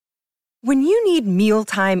When you need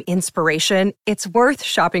mealtime inspiration, it's worth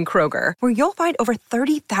shopping Kroger, where you'll find over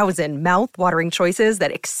 30,000 mouth-watering choices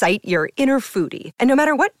that excite your inner foodie. And no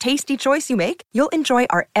matter what tasty choice you make, you'll enjoy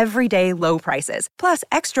our everyday low prices, plus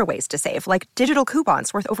extra ways to save, like digital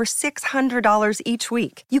coupons worth over $600 each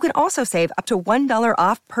week. You can also save up to $1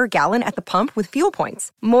 off per gallon at the pump with fuel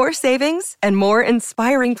points. More savings and more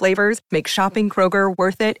inspiring flavors make shopping Kroger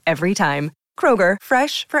worth it every time. Kroger,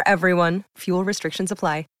 fresh for everyone. Fuel restrictions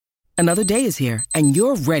apply. Another day is here, and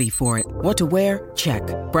you're ready for it. What to wear? Check.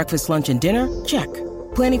 Breakfast, lunch, and dinner? Check.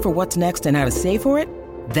 Planning for what's next and how to save for it?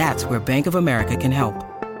 That's where Bank of America can help.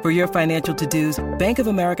 For your financial to-dos, Bank of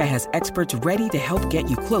America has experts ready to help get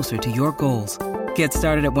you closer to your goals. Get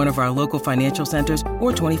started at one of our local financial centers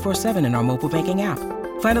or 24/7 in our mobile banking app.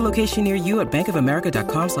 Find a location near you at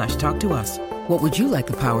bankofamerica.com/talktous. What would you like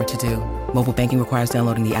the power to do? Mobile banking requires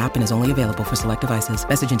downloading the app and is only available for select devices.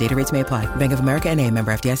 Message and data rates may apply. Bank of America N.A.,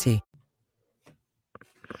 member FDIC.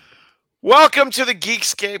 Welcome to the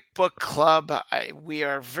Geekscape Book Club. We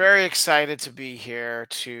are very excited to be here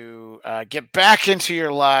to get back into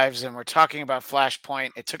your lives, and we're talking about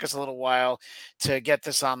Flashpoint. It took us a little while to get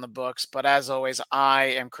this on the books, but as always, I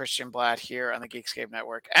am Christian Blatt here on the Geekscape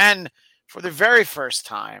Network, and for the very first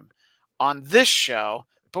time on this show,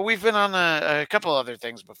 but we've been on a couple other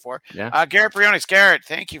things before. Yeah. Garrett Briones. Garrett,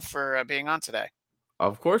 thank you for being on today.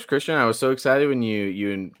 Of course, Christian. I was so excited when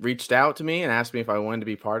you reached out to me and asked me if I wanted to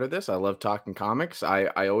be part of this. I love talking comics. I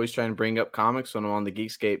always try and bring up comics when I'm on the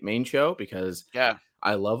Geekscape main show because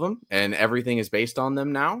I love them and everything is based on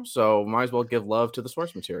them now. So might as well give love to the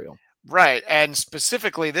source material. Right. And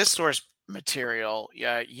specifically this source material,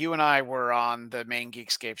 you and I were on the main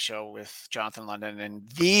Geekscape show with Jonathan London and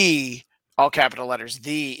the all capital letters,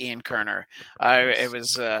 the Ian Kerner. It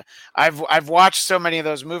was. I've watched so many of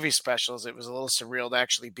those movie specials. It was a little surreal to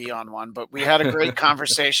actually be on one, but we had a great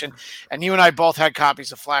conversation. And you and I both had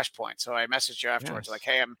copies of Flashpoint. So I messaged you afterwards, like,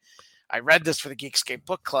 "Hey, I read this for the Geekscape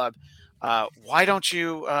Book Club. Why don't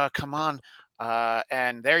you come on?"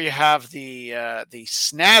 And there you have the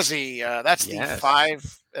snazzy. That's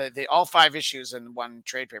the all 5 issues in one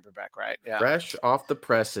trade paperback, right? Yeah, fresh off the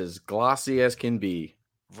presses, glossy as can be.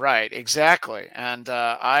 Right, exactly. And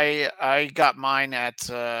I got mine at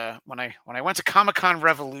when I went to Comic-Con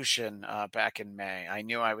Revolution back in May. I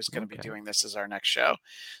knew I was going to be doing this as our next show,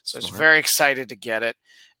 so I was very excited to get it.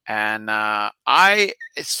 And the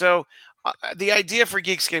idea for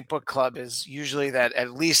Geekscape Book Club is usually that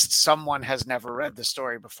at least someone has never read the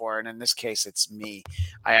story before, and in this case, it's me.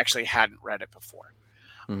 I actually hadn't read it before,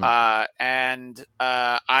 and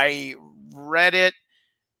I read it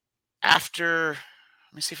after.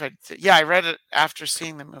 Let me see if I read it after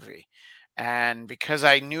seeing the movie. And because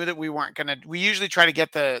I knew that we usually try to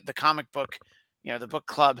get the comic book, the book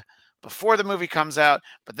club before the movie comes out.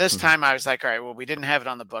 But this time I was like, all right, well, we didn't have it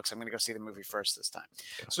on the books. I'm going to go see the movie first this time.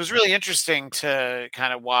 So it was really interesting to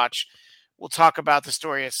kind of watch. We'll talk about the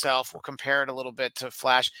story itself. We'll compare it a little bit to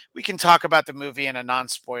Flash. We can talk about the movie in a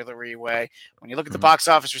non-spoilery way. When you look at the box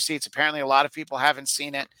office receipts, apparently a lot of people haven't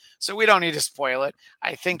seen it, so we don't need to spoil it.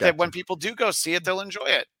 I think that when people do go see it, they'll enjoy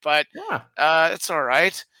it. But it's all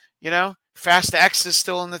right. Fast X is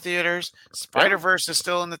still in the theaters. Spider-Verse is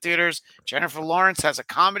still in the theaters. Jennifer Lawrence has a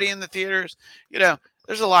comedy in the theaters.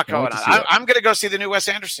 There's a lot going on. I'm going to go see the new Wes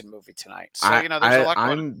Anderson movie tonight. So, there's a lot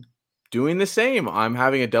going on. Doing the same. I'm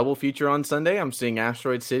having a double feature on Sunday. I'm seeing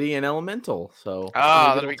Asteroid City and Elemental. So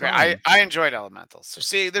that'll be great. I enjoyed Elemental. So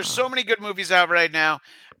see, there's so many good movies out right now,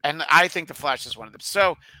 and I think The Flash is one of them.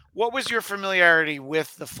 So what was your familiarity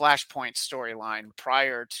with the Flashpoint storyline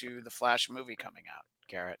prior to the Flash movie coming out,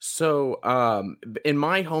 Garrett? So in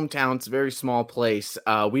my hometown, it's a very small place.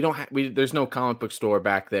 There's no comic book store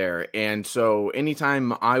back there. And so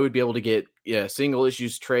anytime I would be able to get single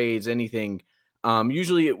issues, trades, anything,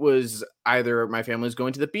 usually it was either my family was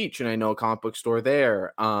going to the beach and I know a comic book store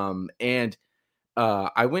there. And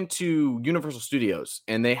I went to Universal Studios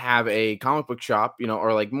and they have a comic book shop,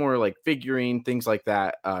 or like more like figurine, things like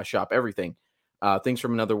that, shop, everything, things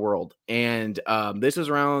from another world. And this was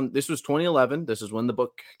 2011. This is when the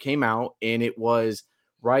book came out, and it was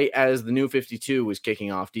right as the New 52 was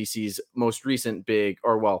kicking off, DC's most recent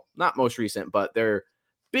not most recent, but their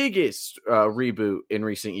biggest reboot in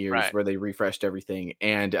recent years, where they refreshed everything.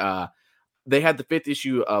 And they had the 5th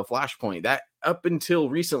issue of Flashpoint. That up until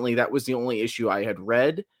recently, that was the only issue I had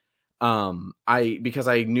read. Because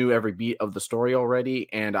I knew every beat of the story already,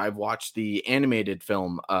 and I've watched the animated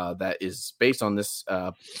film that is based on this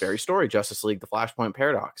very story, Justice League: The Flashpoint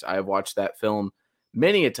Paradox. I have watched that film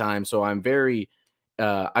many a time, so I'm very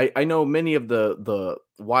I know many of the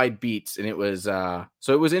wide beats, and it was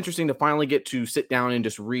so it was interesting to finally get to sit down and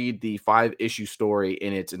just read the 5-issue story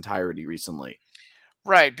in its entirety recently.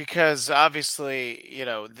 Right, because obviously,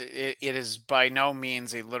 it is by no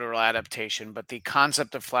means a literal adaptation, but the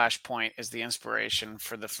concept of Flashpoint is the inspiration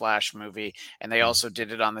for the Flash movie, and they also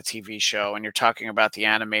did it on the TV show. And you're talking about the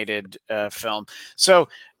animated film, so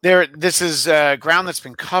this is ground that's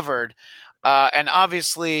been covered, and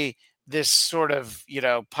obviously, this sort of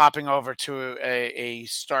popping over to a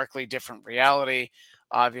starkly different reality,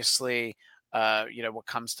 obviously. What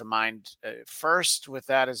comes to mind first with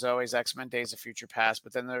that is always X-Men Days of Future Past,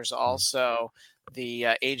 but then there's also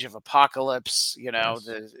the Age of Apocalypse. Yes.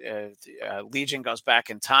 The Legion goes back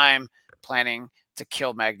in time, planning to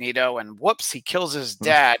kill Magneto, and whoops, he kills his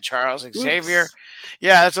dad, Charles Xavier. Oops.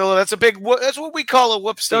 Yeah, that's a big. That's what we call a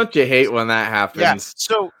whoopsie. Don't you hate when that Yeah. happens?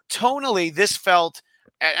 So tonally, this felt,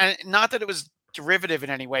 and not that it was derivative in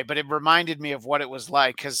any way, but it reminded me of what it was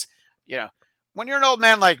like because when you're an old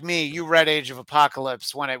man like me, you read Age of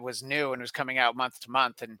Apocalypse when it was new and was coming out month to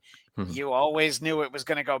month, and you always knew it was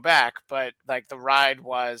going to go back. But like the ride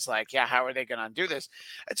was like, yeah, how are they going to undo this?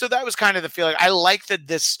 And so that was kind of the feeling. I like that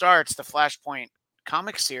this starts the Flashpoint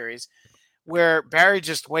comic series where Barry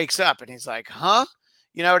just wakes up and he's like, huh?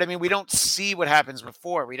 You know what I mean? We don't see what happens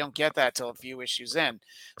before. We don't get that till a few issues in.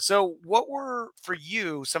 So what were, for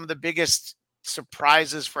you, some of the biggest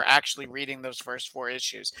surprises for actually reading those first 4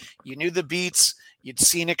 issues? You knew the beats, you'd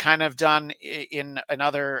seen it kind of done in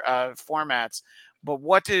other formats, but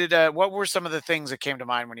what were some of the things that came to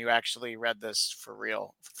mind when you actually read this for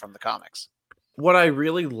real from the comics? What I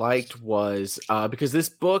really liked was because this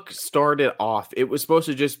book started off, it was supposed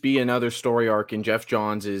to just be another story arc in Jeff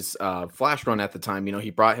Johns' Flash run at the time.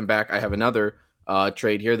 He brought him back. I have another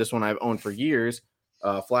trade here. This one I've owned for years,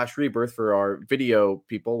 Flash Rebirth for our video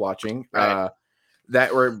people watching. Right.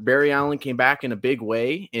 That where Barry Allen came back in a big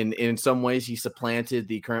way. In some ways, he supplanted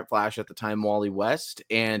the current Flash at the time, Wally West.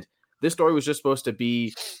 And this story was just supposed to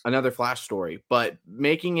be another Flash story, but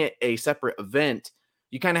making it a separate event,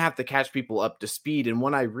 you kind of have to catch people up to speed. And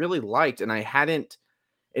what I really liked, and it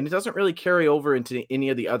doesn't really carry over into any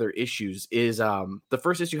of the other issues, is the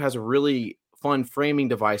first issue has a really fun framing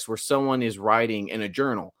device where someone is writing in a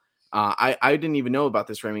journal. I didn't even know about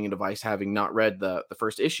this framing device, having not read the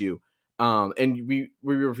first issue. And we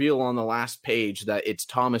reveal on the last page that it's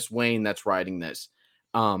Thomas Wayne that's writing this.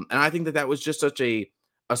 And I think that was just such a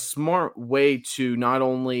smart way to not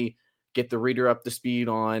only get the reader up to speed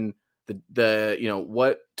on the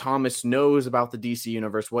what Thomas knows about the DC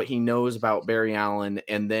universe, what he knows about Barry Allen,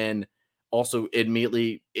 and then also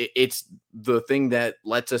immediately it's the thing that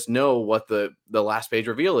lets us know what the last page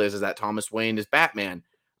reveal is that Thomas Wayne is Batman.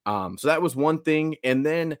 So that was one thing, and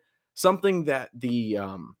then something that the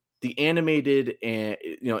animated and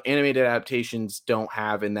animated adaptations don't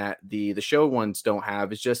have, and that the show ones don't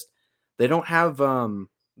have, is just they don't have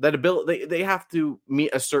that ability. They have to meet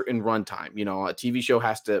a certain runtime. A TV show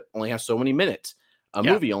has to only have so many minutes. A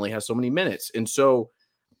movie only has so many minutes. And so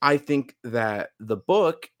I think that the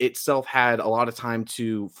book itself had a lot of time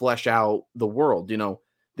to flesh out the world.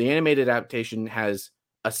 The animated adaptation has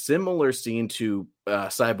a similar scene to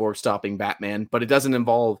Cyborg stopping Batman, but it doesn't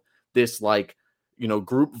involve this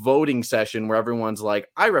group voting session where everyone's like,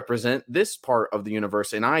 I represent this part of the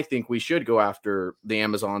universe, and I think we should go after the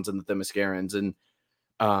Amazons and the Themyscirans. And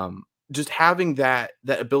just having that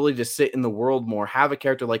ability to sit in the world more, have a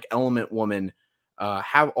character like Element Woman,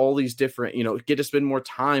 have all these different, get to spend more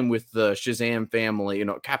time with the Shazam family,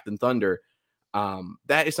 Captain Thunder.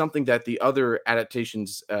 That is something that the other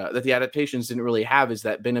adaptations, didn't really have, is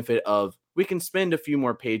that benefit of we can spend a few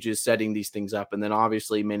more pages setting these things up. And then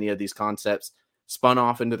obviously many of these concepts spun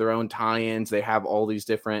off into their own tie-ins. They have all these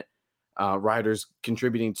different writers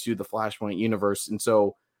contributing to the Flashpoint universe. And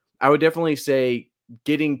so I would definitely say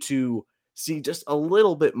getting to see just a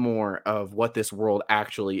little bit more of what this world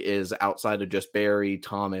actually is outside of just Barry,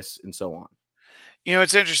 Thomas, and so on.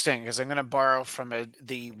 It's interesting because I'm going to borrow from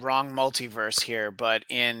the wrong multiverse here, but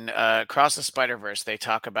in Across the Spider-Verse, they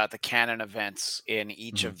talk about the canon events in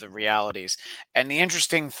each of the realities. And the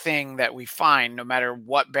interesting thing that we find, no matter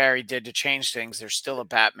what Barry did to change things, there's still a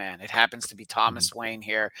Batman. It happens to be Thomas Wayne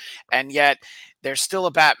here, and yet there's still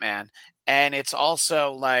a Batman. And it's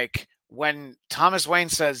also like when Thomas Wayne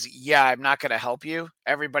says, yeah, I'm not going to help you,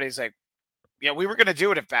 everybody's like, yeah, we were going to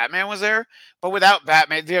do it if Batman was there, but without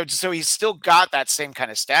Batman, so he's still got that same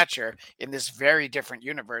kind of stature in this very different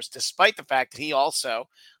universe, despite the fact that he also,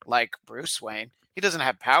 like Bruce Wayne, he doesn't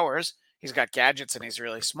have powers. He's got gadgets and he's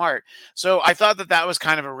really smart. So I thought that was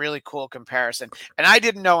kind of a really cool comparison. And I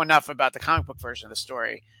didn't know enough about the comic book version of the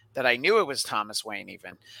story that I knew it was Thomas Wayne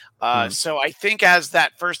even. So I think as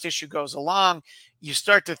that first issue goes along, you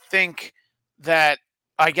start to think that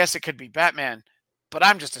I guess it could be Batman, but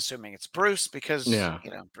I'm just assuming it's Bruce because, Yeah.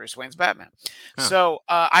 Bruce Wayne's Batman. Huh. So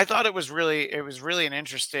I thought it was really an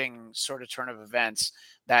interesting sort of turn of events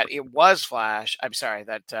that it was Flash. I'm sorry,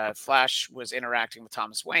 that Flash was interacting with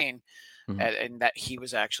Thomas Wayne, Mhm. and that he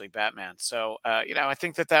was actually Batman. So, I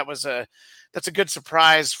think that's a good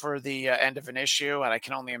surprise for the end of an issue, and I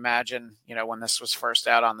can only imagine, when this was first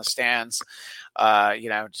out on the stands,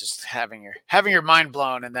 just having your mind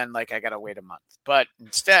blown, and then like I gotta wait a month. But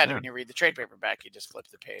instead, Yeah. when you read the trade paperback, you just flip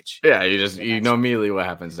the page. Yeah, The you next know one. immediately what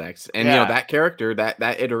happens next. And Yeah, that character, that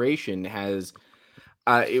iteration has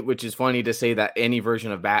which is funny to say that any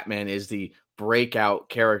version of Batman is the breakout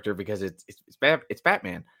character because it's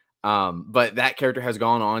Batman. But that character has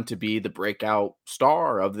gone on to be the breakout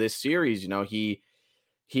star of this series.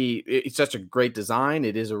 It's such a great design.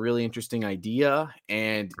 It is a really interesting idea,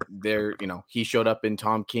 and he showed up in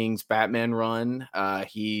Tom King's Batman run.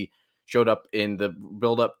 He showed up in the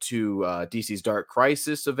build up to DC's Dark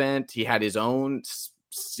Crisis event. He had his own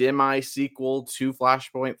semi sequel to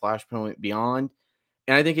Flashpoint Beyond,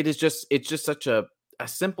 and I think it's just such a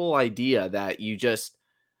simple idea that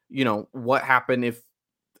what happened if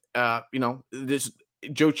this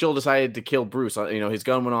Joe Chill decided to kill Bruce. His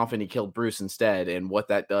gun went off and he killed Bruce instead, and what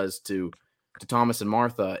that does to Thomas and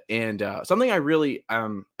Martha. And something I really I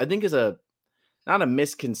think is a not a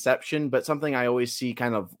misconception, but something I always see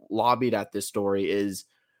kind of lobbied at this story is,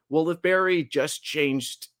 well, if Barry just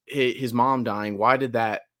changed his mom dying, why did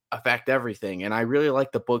that affect everything? And I really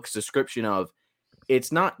like the book's description of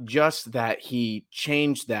it's not just that he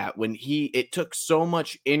changed that it took so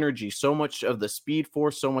much energy, so much of the speed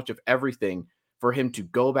force, so much of everything for him to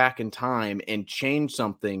go back in time and change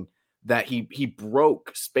something that he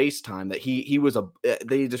broke space time, that he was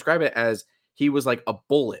they describe it as he was like a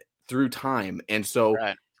bullet through time. And so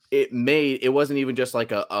right. it wasn't even just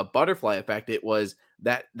like a butterfly effect. It was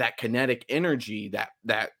that kinetic energy that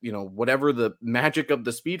whatever the magic of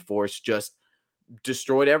the speed force just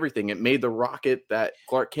destroyed everything. It made the rocket that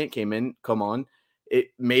Clark Kent come on. It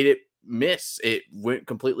made it miss. It went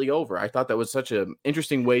completely over. I thought that was such an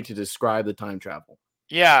interesting way to describe the time travel.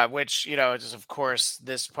 Yeah, which, is of course,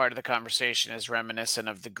 this part of the conversation is reminiscent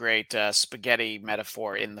of the great spaghetti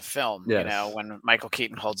metaphor in the film, Yes. when Michael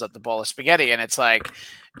Keaton holds up the bowl of spaghetti. And it's like,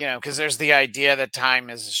 because there's the idea that time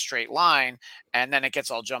is a straight line and then it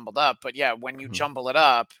gets all jumbled up. But yeah, when you Mhm. jumble it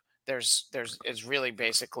up, it's really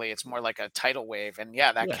basically, it's more like a tidal wave. And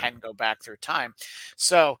yeah, that Yeah. can go back through time.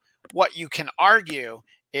 So what you can argue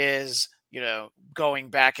is, going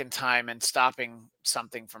back in time and stopping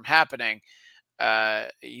something from happening,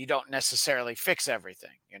 you don't necessarily fix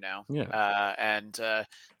everything, Yeah. and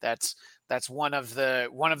that's one of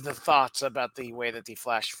the thoughts about the way that the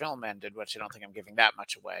Flash film ended, which I don't think I'm giving that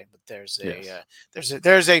much away. But Yes.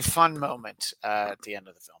 there's a fun moment at the end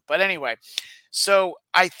of the film. But anyway, so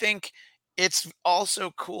I think it's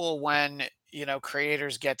also cool when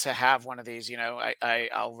creators get to have one of these.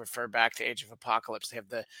 I'll refer back to Age of Apocalypse. They have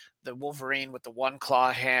the Wolverine with the one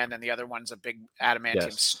claw hand, and the other one's a big adamantium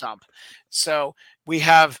Yes. stump. So we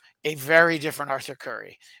have a very different Arthur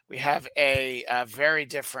Curry. We have a very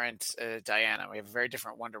different Diana. We have a very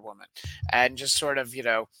different Wonder Woman, and just sort of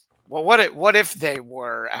well, what if they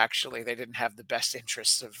didn't have the best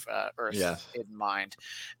interests of Earth Yes. in mind?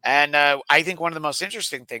 And I think one of the most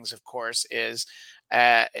interesting things, of course, is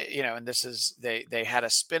and this is they had a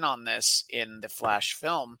spin on this in the Flash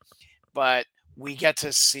film, but we get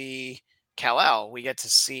to see Kal-El. We get to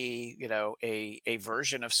see a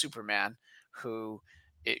version of Superman who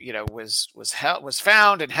was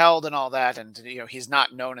found and held and all that, and he's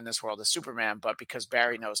not known in this world as Superman, but because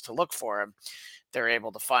Barry knows to look for him, they're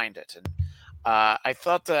able to find it. And I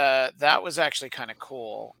thought that was actually kind of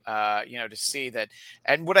cool, to see that.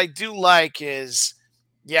 And what I do like is,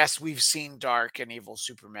 yes, we've seen dark and evil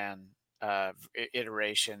Superman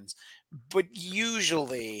iterations, but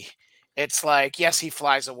usually it's like, yes, he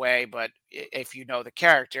flies away, but if you know the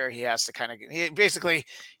character, he has to basically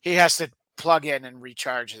he has to plug in and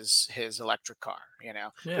recharge his electric car. But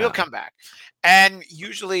he'll Yeah. come back, and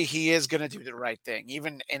usually he is going to do the right thing,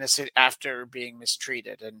 even after being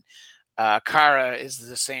mistreated. And Kara is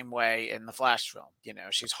the same way in the Flash film.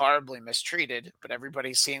 She's horribly mistreated, but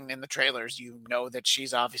everybody's seen in the trailers, that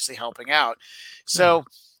she's obviously helping out. Yeah. So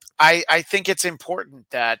I think it's important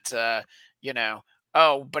that,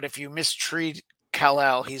 oh, but if you mistreat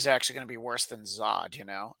Kal-El, he's actually going to be worse than Zod.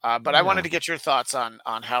 But I wanted Yeah. to get your thoughts on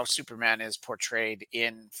how Superman is portrayed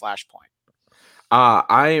in Flashpoint.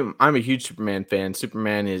 I'm a huge Superman fan.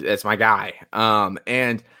 Superman that's my guy.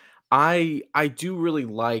 And I do really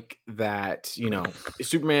like that,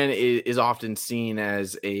 Superman is often seen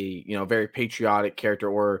as a, very patriotic character,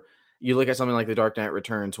 or you look at something like The Dark Knight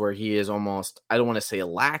Returns where he is almost, I don't want to say a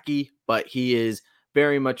lackey, but he is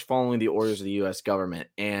very much following the orders of the US government.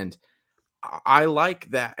 And I like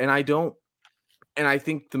that. And I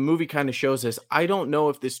think the movie kind of shows this. I don't know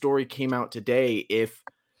if this story came out today, if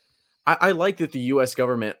I like that the US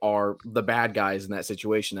government are the bad guys in that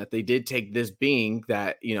situation, that they did take this being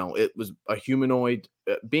that, it was a humanoid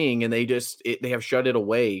being, and they have shut it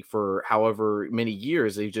away for however many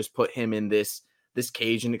years. They just put him in this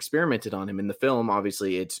cage and experimented on him. In the film,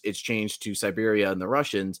 obviously it's changed to Siberia and the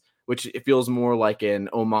Russians, which it feels more like an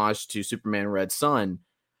homage to Superman Red Son.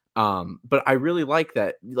 But I really like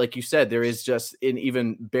that, like you said, there is just an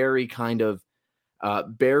even Barry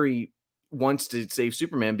wants to save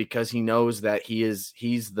Superman because he knows that he's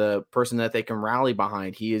the person that they can rally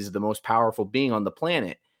behind. He is the most powerful being on the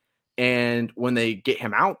planet. And when they get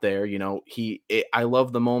him out there, I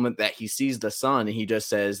love the moment that he sees the sun and he just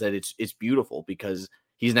says that it's beautiful because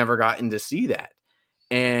he's never gotten to see that.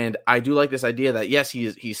 And I do like this idea that yes,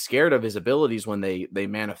 he's scared of his abilities when they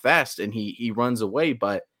manifest and he runs away,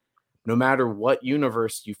 but no matter what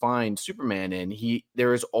universe you find Superman in,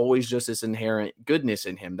 there is always just this inherent goodness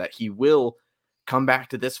in him that he will come back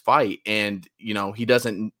to this fight. And he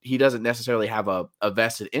doesn't necessarily have a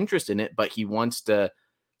vested interest in it, but he wants to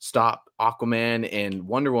stop Aquaman and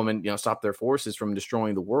Wonder Woman, stop their forces from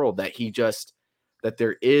destroying the world. That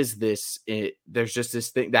there's just this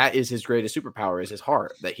thing that is his greatest superpower, is his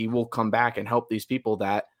heart, that he will come back and help these people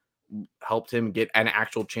that helped him get an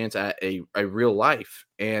actual chance at a real life.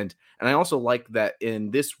 And I also like that in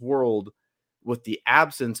this world, with the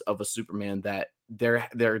absence of a Superman, that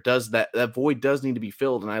there does that void does need to be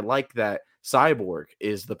filled. And I like that Cyborg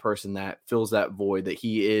is the person that fills that void, that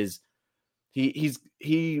he is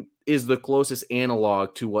the closest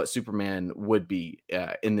analog to what Superman would be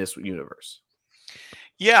in this universe.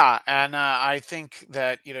 Yeah, and I think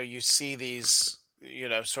that you see these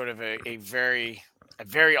sort of a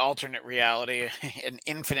very alternate reality, an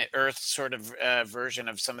infinite Earth sort of version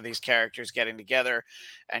of some of these characters getting together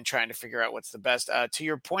and trying to figure out what's the best. To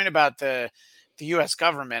your point about the U.S.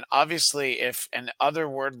 government, obviously, if an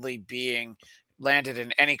otherworldly being landed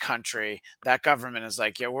in any country, that government is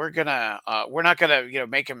like, yeah, we're not gonna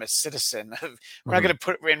make him a citizen. We're not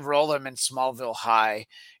Mhm. gonna enroll him in Smallville High.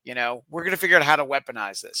 We're gonna figure out how to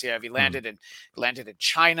weaponize this. Yeah, if he Mhm. landed in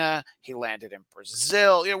China, he landed in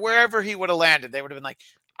Brazil, wherever he would have landed, they would have been like,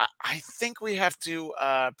 I think we have to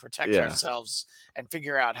protect Yeah. ourselves and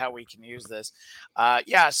figure out how we can use this.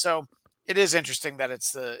 Yeah, so it is interesting that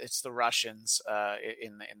it's the Russians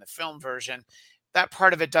in the film version. That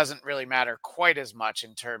part of it doesn't really matter quite as much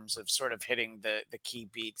in terms of sort of hitting the key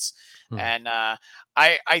beats. Mhm. And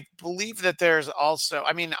I believe that there's also,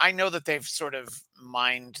 I mean, I know that they've sort of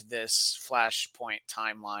mined this Flashpoint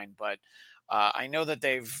timeline, but I know that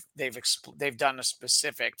they've done a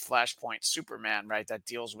specific Flashpoint Superman, right, that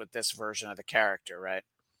deals with this version of the character, right?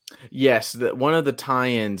 Yes, one of the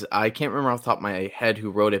tie-ins, I can't remember off the top of my head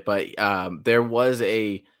who wrote it, but there was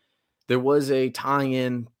a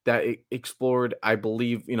tie-in that explored, I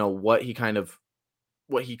believe, what he kind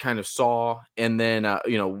of saw, and then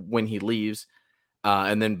when he leaves,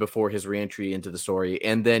 and then before his reentry into the story,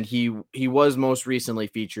 and then he was most recently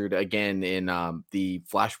featured again in the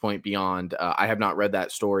Flashpoint Beyond. I have not read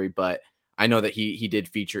that story, but I know that he did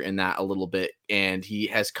feature in that a little bit, and he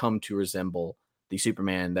has come to resemble the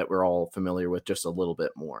Superman that we're all familiar with just a little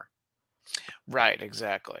bit more. Right,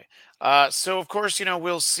 exactly. So of course,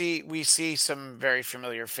 we see some very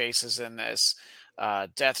familiar faces in this.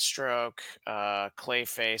 Deathstroke,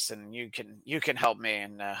 Clayface, and you can help me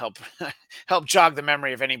and help help jog the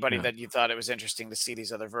memory of anybody Yeah. that you thought it was interesting to see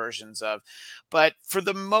these other versions of. But for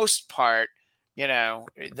the most part,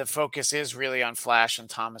 the focus is really on Flash and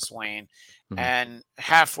Thomas Wayne. Mhm. And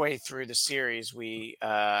halfway through the series, we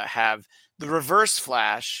have the Reverse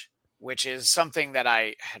Flash, which is something that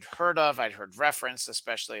I had heard of. I'd heard referenced,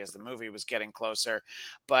 especially as the movie was getting closer,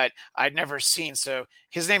 but I'd never seen. So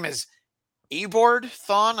his name is Eobard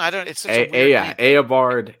Thawne. I don't. It's such a weird Yeah, name.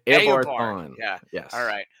 Eobard Eobard. Thawne. Yeah. All Yes.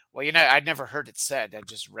 right. Well, I'd never heard it said. I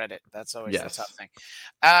just read it. That's always the tough Yes. thing.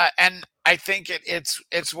 And I think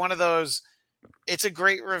it's one of those. It's a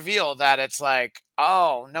great reveal that it's like,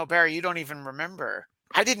 oh no, Barry, you don't even remember.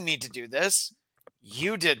 I didn't need to do this.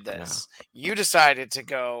 You did Yeah. this. You decided to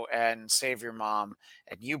go and save your mom,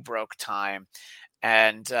 and you broke time.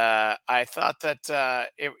 And I thought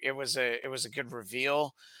that it was a good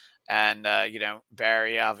reveal. And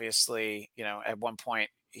Barry obviously, at one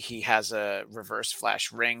point he has a Reverse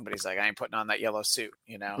Flash ring, but he's like, I ain't putting on that yellow suit,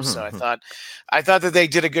 So I thought that they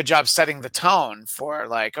did a good job setting the tone for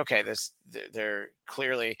like, okay, they're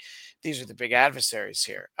clearly, these are the big adversaries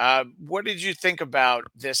here. What did you think about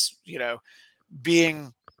this,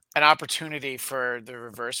 being an opportunity for the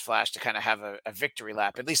Reverse Flash to kind of have a victory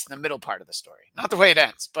lap, at least in the middle part of the story, not the way it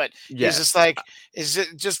ends, but he's just Yes. like, is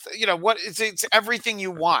it just, what it's everything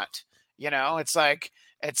you want, it's like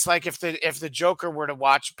if the Joker were to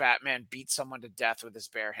watch Batman beat someone to death with his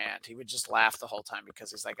bare hand, he would just laugh the whole time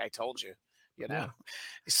because he's like, I told you, Yeah.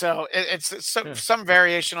 so it's Yeah. some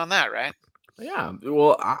variation on that, right? Yeah.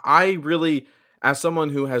 Well, I really, as someone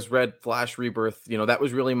who has read Flash Rebirth, that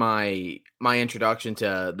was really my introduction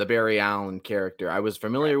to the Barry Allen character. I was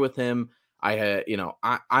familiar Right. with him. I had,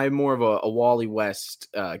 I'm more of a Wally West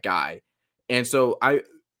guy, and so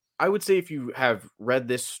I would say if you have read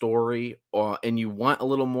this story and you want a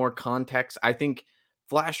little more context, I think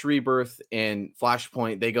Flash Rebirth and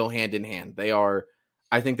Flashpoint, they go hand in hand.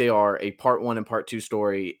 I think they are a part one and part two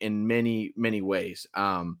story in many, many ways.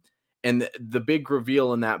 And the big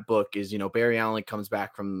reveal in that book is, Barry Allen comes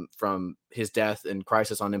back from his death in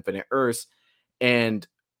Crisis on Infinite Earths, and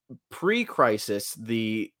pre-Crisis,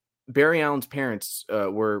 the Barry Allen's parents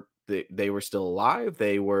they were still alive.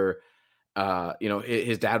 They were,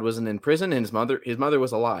 his dad wasn't in prison, and his mother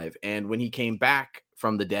was alive. And when he came back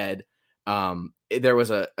from the dead, there was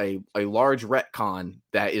a large retcon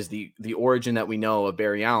that is the origin that we know of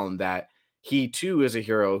Barry Allen, that he too is a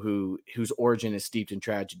hero whose origin is steeped in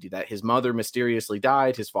tragedy, that his mother mysteriously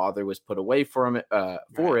died, his father was put away from it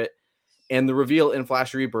for Right. it. And the reveal in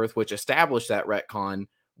Flash Rebirth, which established that retcon,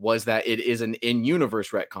 was that it is an in-universe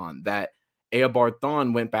retcon, that Eobard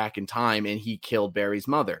Thawne went back in time and he killed Barry's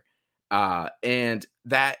mother. And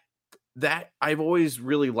that I've always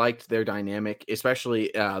really liked their dynamic, especially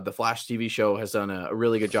the Flash TV show has done a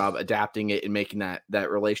really good job adapting it and making that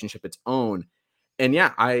relationship its own. And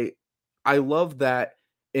yeah, I love that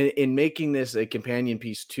in making this a companion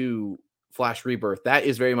piece to Flash Rebirth. That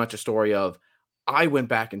is very much a story of, I went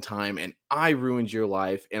back in time and I ruined your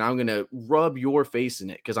life, and I'm going to rub your face in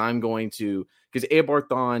it because Eobard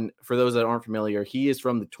Thawne, for those that aren't familiar, he is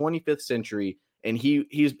from the 25th century, and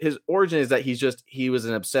his origin is that he was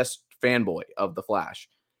an obsessed fanboy of the Flash.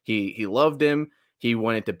 He loved him. He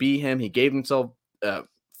wanted to be him. He gave himself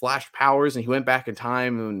Flash powers, and he went back in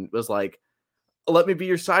time and was like, let me be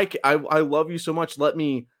your sidekick. I love you so much. Let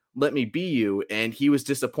me be you. And he was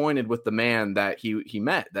disappointed with the man that he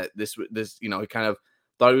met, that this, he kind of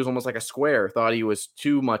thought he was almost like a square, thought he was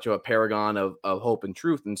too much of a paragon of hope and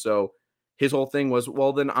truth. And so his whole thing was,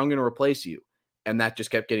 well, then I'm going to replace you. And that just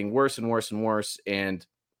kept getting worse and worse and worse. And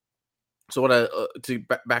so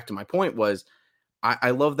back to my point was, I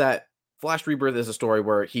love that Flash Rebirth is a story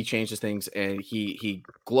where he changes things and he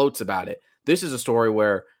gloats about it. This is a story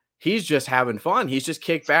where he's just having fun. He's just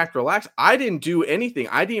kicked back, relaxed. I didn't do anything.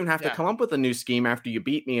 I didn't even have to come up with a new scheme after you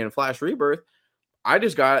beat me in Flash Rebirth. I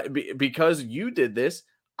just got, because you did this,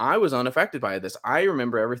 I was unaffected by this. I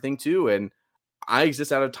remember everything too, and I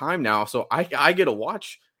exist out of time now. So I get to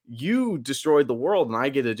watch you destroy the world, and I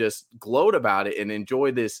get to just gloat about it and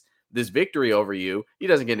enjoy this victory over you. He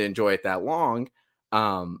doesn't get to enjoy it that long,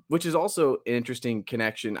 which is also an interesting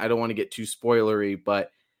connection. I don't want to get too spoilery,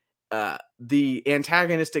 but the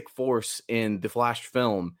antagonistic force in the Flash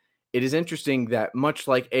film, it is interesting that much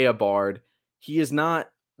like Eobard, he is not,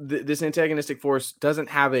 this antagonistic force doesn't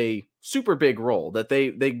have a super big role, that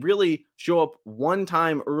they really show up one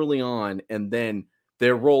time early on, and then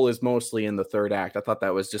their role is mostly in the third act. I thought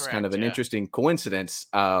that was just kind of an interesting coincidence,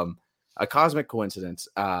 a cosmic coincidence.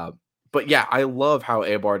 But yeah, I love how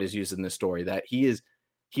Eobard is used in this story, that he is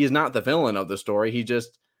not the villain of the story. He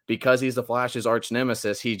just, because he's the Flash's arch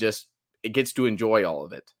nemesis, it gets to enjoy all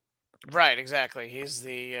of it. Right, exactly. He's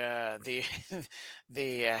the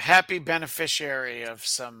the happy beneficiary of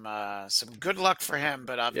some good luck for him,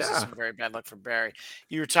 but obviously some very bad luck for Barry.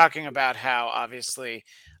 You were talking about how obviously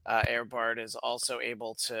Eobard is also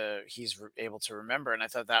able to remember, and I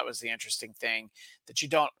thought that was the interesting thing that you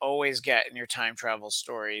don't always get in your time travel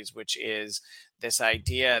stories, which is this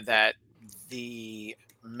idea that the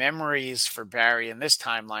memories for Barry in this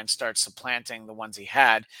timeline start supplanting the ones he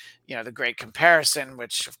had. The great comparison,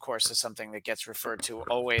 which of course is something that gets referred to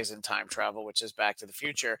always in time travel, which is Back to the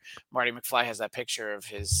Future. Marty McFly has that picture of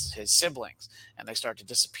his siblings, and they start to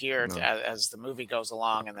disappear as the movie goes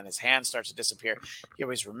along, and then his hand starts to disappear. He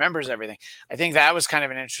always remembers everything. I think that was kind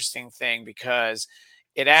of an interesting thing because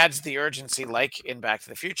it adds the urgency, like in Back to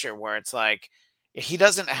the Future, where it's like, he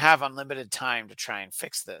doesn't have unlimited time to try and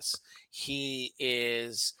fix this.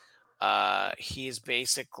 He's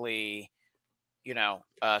basically he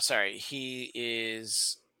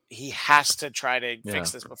has to try to Yeah.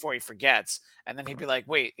 fix this before he forgets. And then he'd be like,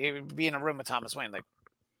 wait, he would be in a room with Thomas Wayne, like,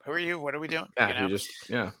 who are you? What are we doing? Yeah. Who just,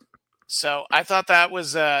 yeah. So I thought that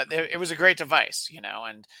was it was a great device,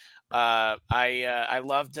 and I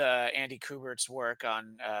loved Andy Kubert's work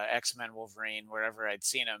on X-Men Wolverine wherever I'd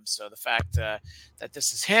seen him. So the fact that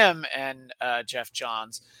this is him and Jeff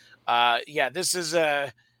Johns, this is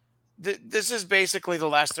this is basically the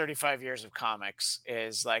last 35 years of comics.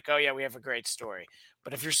 Is like, oh yeah, we have a great story,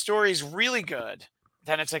 but if your story's really good,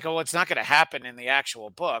 then it's like, oh, it's not going to happen in the actual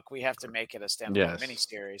book. We have to make it a standalone Yes.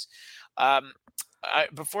 miniseries.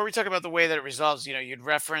 Before we talk about the way that it resolves, you'd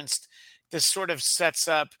referenced this sort of sets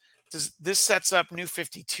up. Does this sets up New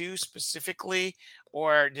 52 specifically,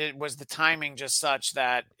 or was the timing just such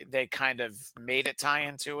that they kind of made it tie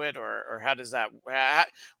into it, or how does that?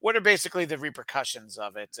 What are basically the repercussions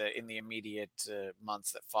of it in the immediate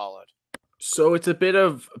months that followed? So it's a bit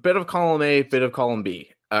of column A, bit of column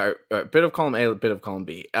B, bit of column A, bit of column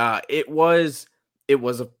B. It was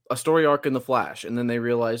a story arc in the Flash, and then they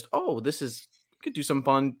realized, oh, could do some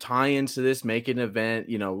fun tie-ins to this, make an event.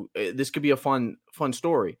 This could be a fun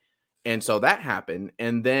story, and so that happened.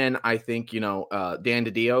 And then I think Dan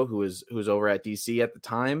DiDio, who was over at DC at the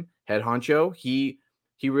time, head honcho, he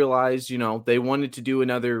realized they wanted to do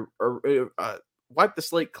another. Wipe the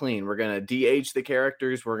slate clean. We're going to de-age the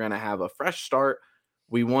characters. We're going to have a fresh start.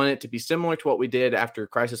 We want it to be similar to what we did after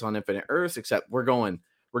Crisis on Infinite Earths, except we're going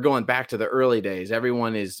back to the early days.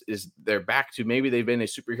 Everyone they're back to, maybe they've been a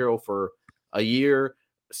superhero for a year,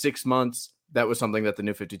 6 months. That was something that the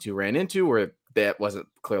New 52 ran into, where that wasn't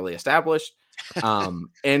clearly established.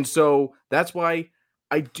 And so that's why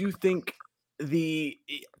I do think they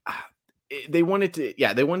wanted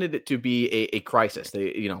it to be a crisis.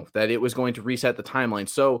 That it was going to reset the timeline.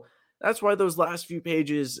 So that's why those last few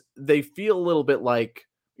pages, they feel a little bit like,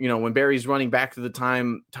 when Barry's running back to the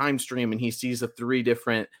time stream and he sees the three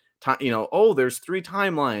different there's three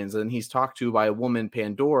timelines, and he's talked to by a woman,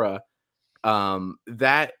 Pandora.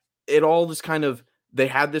 That it all just kind of, they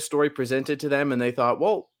had this story presented to them, and they thought,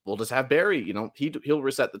 well, we'll just have Barry, he'll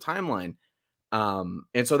reset the timeline.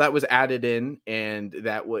 And so that was added in, and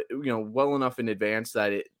that was, well enough in advance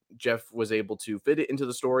that Jeff was able to fit it into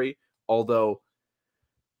the story. Although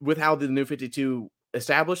with how the New 52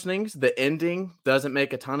 established things, the ending doesn't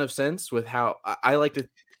make a ton of sense with how I like to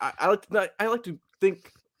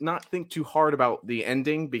not think too hard about the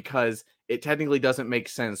ending, because it technically doesn't make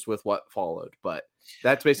sense with what followed. But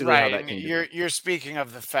that's basically how that came. You're speaking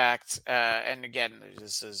of the fact, and again,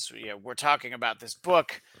 this is, we're talking about this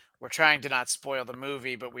book. We're trying to not spoil the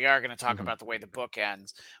movie, but we are going to talk about the way the book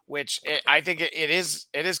ends, which I think it is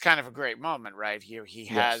kind of a great moment, right? He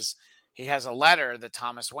has a letter that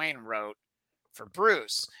Thomas Wayne wrote for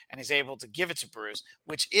Bruce, and he's able to give it to Bruce,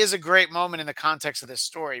 which is a great moment in the context of this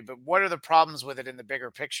story. But what are the problems with it in the bigger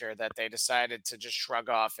picture that they decided to just shrug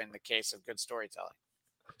off in the case of good storytelling?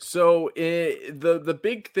 So the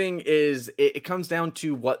big thing is it comes down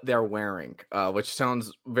to what they're wearing, which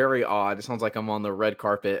sounds very odd. It sounds like I'm on the red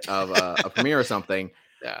carpet of a premiere or something.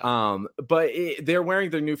 Yeah. But they're wearing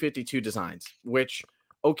their New 52 designs, which,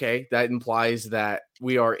 okay, that implies that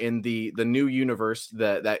we are in the new universe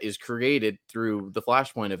that is created through the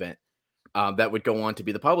Flashpoint event. That would go on to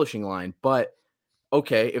be the publishing line. But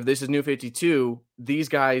okay, if this is New 52, these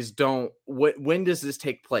guys don't. When does this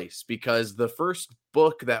take place? Because the first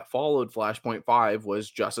book that followed Flashpoint 5 was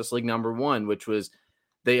Justice League #1, which was,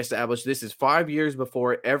 they established this is 5 years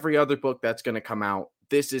before every other book that's going to come out.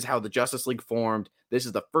 This is how the Justice League formed. This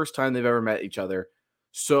is the first time they've ever met each other.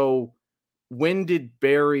 So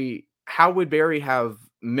how would Barry have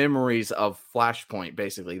memories of Flashpoint,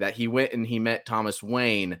 basically, that he went and he met Thomas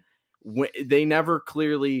Wayne? They never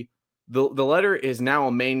clearly. The letter is now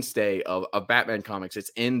a mainstay of Batman comics.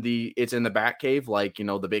 It's in the Batcave, like,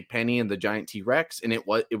 the big penny and the giant T-Rex, and it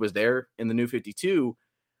was there in the New 52,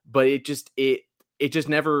 but it just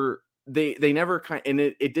never, they never and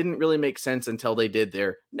it didn't really make sense until they did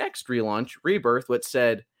their next relaunch, Rebirth, which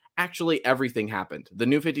said actually everything happened. The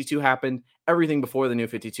New 52 happened, everything before the New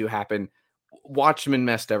 52 happened. Watchmen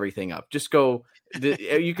messed everything up. Just go,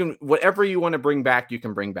 you can, whatever you want to bring back, you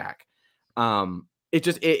can bring back.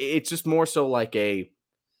 It's just more so like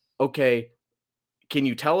okay, can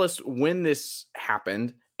you tell us when this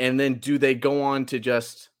happened? And then do they go on to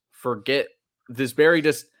just forget this? Barry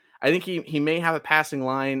just, I think he may have a passing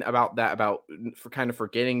line about that, for kind of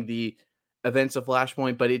forgetting the events of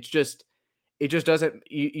Flashpoint, but it just doesn't,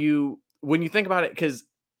 you when you think about it, because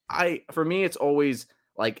for me, it's always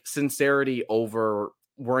like sincerity over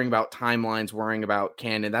worrying about timelines, worrying about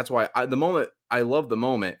canon. That's why I love the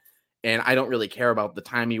moment. and I don't really care about the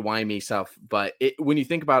timey-wimey stuff. But when you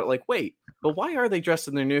think about it, like, wait, but why are they dressed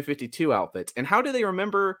in their New 52 outfits? And how do they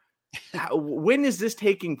remember? When is this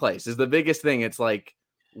taking place? Is the biggest thing. It's like,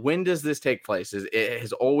 when does this take place? It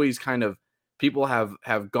has always kind of, people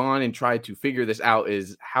have gone and tried to figure this out.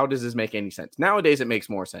 Is, how does this make any sense? Nowadays, it makes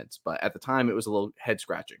more sense, but at the time, it was a little head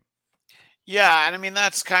scratching. Yeah, and I mean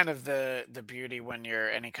that's kind of the beauty when you're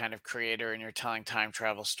any kind of creator and you're telling time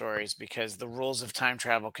travel stories, because the rules of time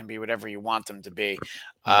travel can be whatever you want them to be.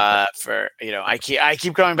 For I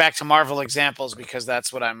keep going back to Marvel examples because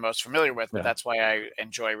that's what I'm most familiar with, but Yeah. that's why I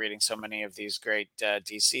enjoy reading so many of these great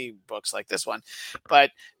DC books like this one. But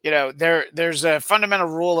there's a fundamental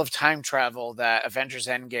rule of time travel that Avengers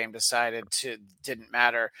Endgame didn't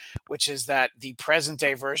matter, which is that the present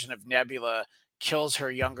day version of Nebula kills her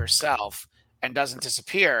younger self and doesn't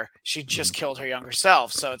disappear. She just killed her younger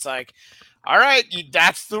self. So it's like, all right,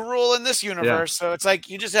 that's the rule in this universe. So it's like,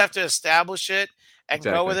 you just have to establish it and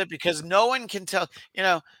go with it, because no one can tell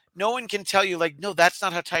you, like, no, that's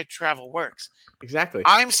not how time travel works. Exactly.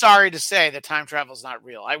 I'm sorry to say that time travel is not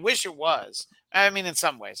real. I wish it was. I mean, in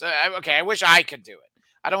some ways, I wish I could do it.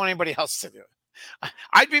 I don't want anybody else to do it.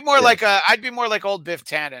 I'd be more like old Biff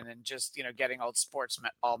Tannen and just getting old sports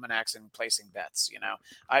almanacs and placing bets.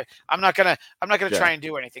 I'm not gonna try and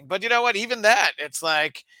do anything. But you know what? Even that, it's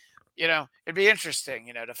like, it'd be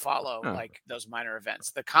interesting, to follow like those minor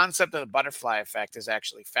events. The concept of the butterfly effect is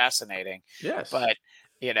actually fascinating. Yes. But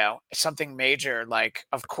something major, like,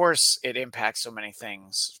 of course, it impacts so many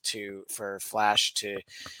things for Flash to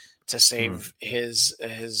save his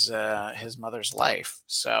mother's life.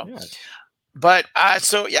 So. Yes. But I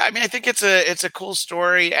mean, I think it's a cool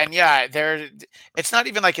story, and it's not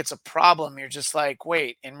even like it's a problem. You're just like,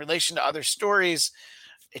 wait, in relation to other stories,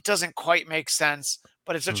 it doesn't quite make sense.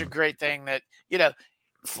 But it's such a great thing that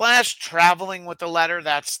Flash traveling with the letter.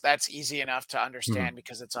 That's easy enough to understand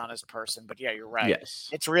because it's on his person. But yeah, you're right. Yes.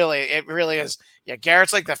 It really is. Yeah,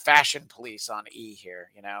 Garrett's like the fashion police on E here.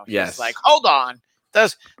 He's Yes. like, hold on,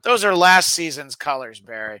 those are last season's colors,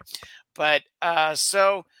 Barry. But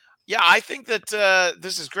so. Yeah, I think that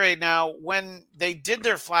this is great. Now, when they did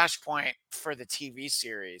their Flashpoint for the TV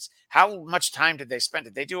series, how much time did they spend?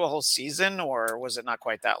 Did they do a whole season, or was it not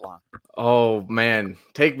quite that long? Oh man,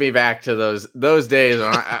 take me back to those days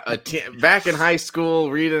when back in high school,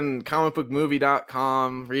 reading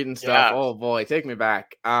comicbookmovie.com, reading stuff. Yeah. Oh boy, take me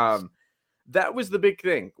back. That was the big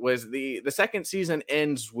thing. Was the second season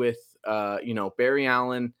ends with Barry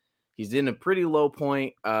Allen. He's in a pretty low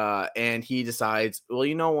point, and he decides, well,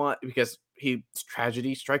 you know what? Because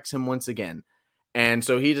tragedy strikes him once again, and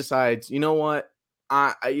so he decides, you know what?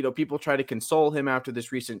 People try to console him after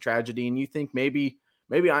this recent tragedy, and you think maybe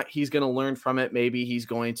he's going to learn from it. Maybe he's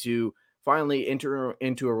going to finally enter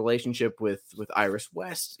into a relationship with Iris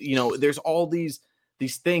West. There's all these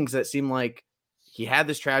things that seem like he had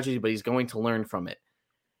this tragedy, but he's going to learn from it,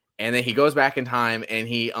 and then he goes back in time and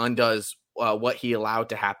he undoes what he allowed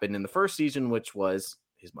to happen in the first season, which was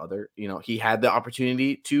his mother. He had the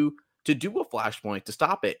opportunity to do a Flashpoint to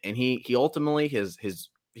stop it, and he ultimately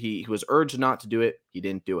he was urged not to do it. He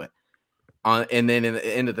didn't do it. And then in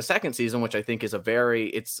the end of the second season, which I think is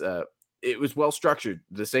it was well structured.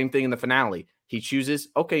 The same thing in the finale. He chooses,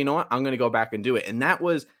 okay, you know what? I'm going to go back and do it, and that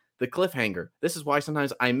was the cliffhanger. This is why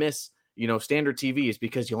sometimes I miss standard TV, is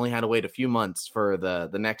because you only had to wait a few months for the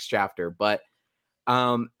next chapter, but.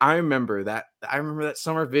 I remember that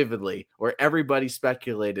summer vividly, where everybody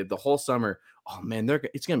speculated the whole summer, oh man,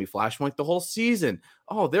 it's going to be Flashpoint the whole season.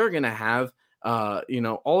 Oh, they're going to have,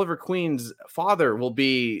 Oliver Queen's father will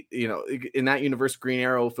be, in that universe, Green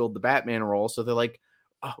Arrow filled the Batman role. So they're like,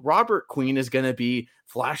 Robert Queen is going to be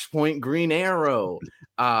Flashpoint Green Arrow.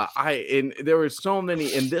 And there were so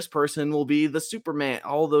many, and this person will be the Superman,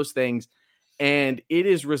 all those things. And it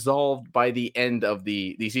is resolved by the end of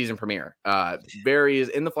the season premiere. Barry is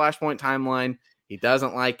in the Flashpoint timeline. He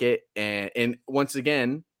doesn't like it. And once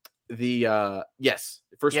again,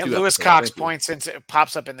 first two Lewis episodes, Cox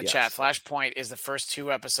pops up in the chat. Flashpoint is the first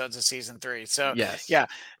 2 episodes of season 3. So yeah.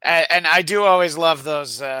 And I do always love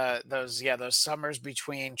those summers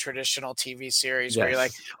between traditional TV series where you're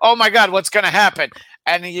like, oh my God, what's going to happen?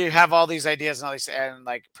 And you have all these ideas and all these, and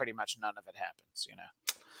like pretty much none of it happens,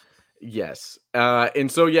 Yes.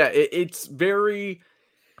 And so, it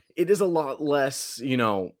is a lot less,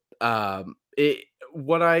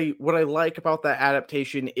 what I like about that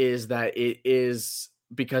adaptation is that it is,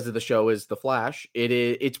 because of the show is The Flash,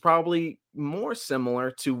 it's probably more similar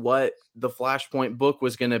to what the Flashpoint book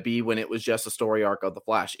was going to be when it was just a story arc of the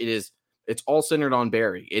Flash. It's all centered on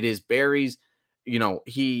Barry. It is Barry's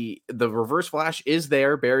the Reverse Flash is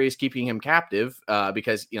there. Barry is keeping him captive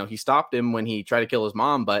because he stopped him when he tried to kill his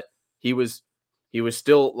mom, but he was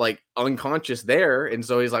still like unconscious there, and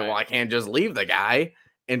so he's like, well, I can't just leave the guy,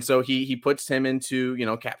 and so he puts him into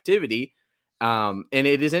captivity. And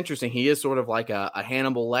it is interesting. He is sort of like a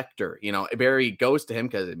Hannibal Lecter. Barry goes to him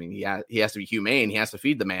because he has to be humane. He has to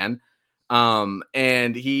feed the man.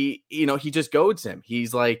 And he just goads him.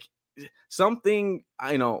 He's like, something,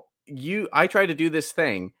 I tried to do this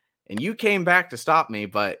thing and you came back to stop me,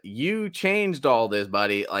 but you changed all this,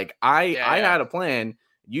 buddy. Like I had a plan.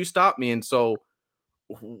 You stopped me. And so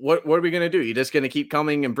what are we going to do? You're just going to keep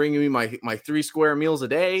coming and bringing me my 3 square meals a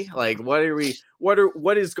day? Like, what is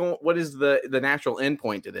the natural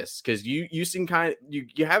endpoint to this? Cause you seem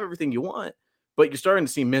you have everything you want, but you're starting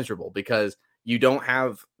to seem miserable because you don't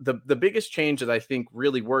have the biggest change that I think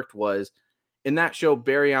really worked was in that show,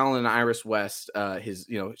 Barry Allen and Iris West,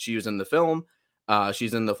 she was in the film.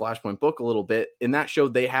 She's in the Flashpoint book a little bit. In that show,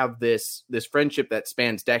 they have this friendship that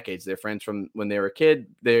spans decades. They're friends from when they were a kid.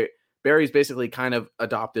 Barry's basically kind of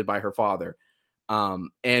adopted by her father.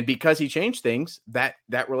 And because he changed things, that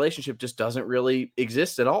relationship just doesn't really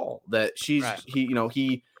exist at all. That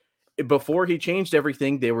before he changed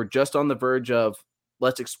everything, they were just on the verge of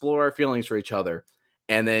let's explore our feelings for each other.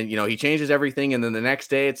 And then, he changes everything. And then the next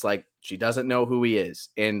day it's like, she doesn't know who he is.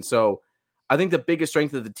 And so I think the biggest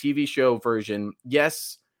strength of the TV show version,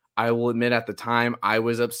 yes, I will admit at the time I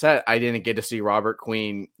was upset I didn't get to see Robert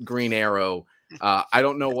Queen, Green Arrow. I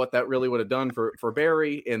don't know what that really would have done for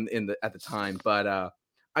Barry at the time, but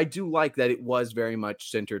I do like that it was very much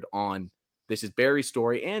centered on this is Barry's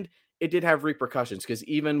story, and it did have repercussions because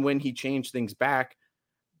even when he changed things back,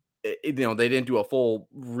 they didn't do a full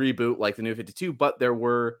reboot like the New 52, but there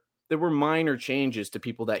were minor changes to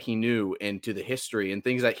people that he knew and to the history and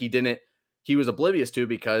things that he was oblivious to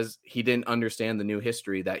because he didn't understand the new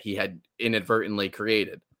history that he had inadvertently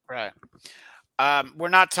created. Right. We're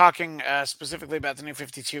not talking specifically about the New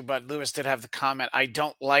 52, but Lewis did have the comment, I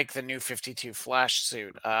don't like the New 52 Flash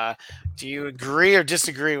suit. Do you agree or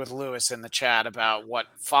disagree with Lewis in the chat about what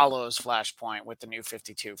follows Flashpoint with the New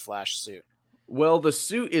 52 Flash suit? Well, the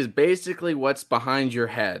suit is basically what's behind your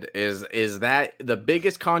head. Is that the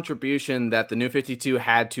biggest contribution that the New 52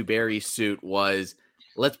 had to Barry's suit was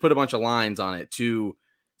let's put a bunch of lines on it to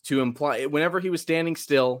imply whenever he was standing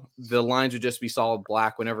still, the lines would just be solid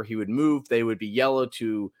black. Whenever he would move, they would be yellow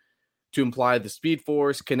to imply the speed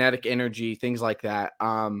force, kinetic energy, things like that.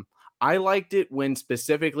 I liked it when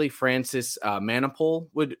specifically Francis Manapul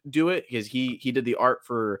would do it because he did the art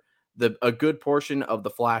for a good portion of the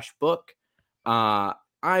Flash book.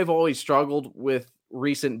 I've always struggled with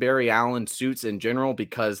recent Barry Allen suits in general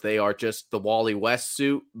because they are just the Wally West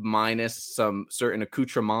suit minus some certain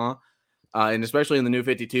accoutrement. And especially in the New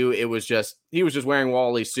 52, he was just wearing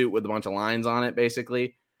Wally's suit with a bunch of lines on it,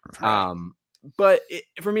 basically. But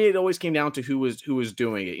for me, it always came down to who was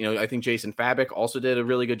doing it. I think Jason Fabok also did a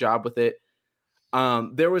really good job with it.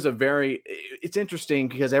 It's interesting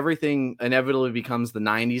because everything inevitably becomes the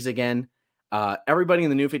 90s again. Everybody in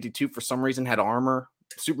the New 52 for some reason had armor.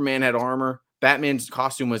 Superman had armor. Batman's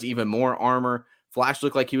costume was even more armor. Flash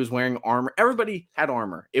looked like he was wearing armor. Everybody had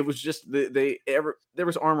armor. It was just there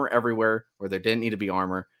was armor everywhere where there didn't need to be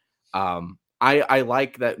armor. I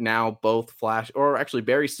like that now both Flash or actually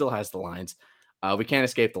Barry still has the lines. We can't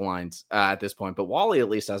escape the lines at this point, but Wally at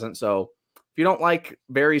least doesn't. So if you don't like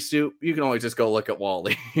Barry's suit, you can always just go look at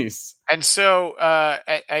Wally's. And so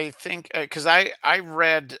I think because I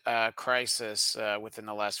read Crisis within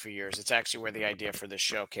the last few years. It's actually where the idea for this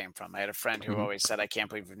show came from. I had a friend who always said, I can't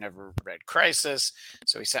believe you've never read Crisis.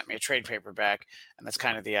 So he sent me a trade paperback, and that's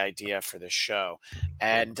kind of the idea for this show.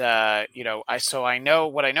 And, I know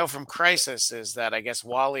what I know from Crisis is that I guess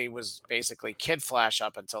Wally was basically Kid Flash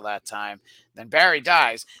up until that time. Then Barry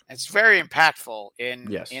dies, and it's very impactful in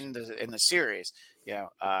the series.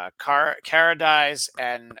 Kara dies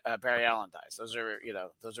and Barry Allen dies. Those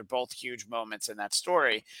are both huge moments in that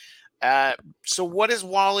story. So what is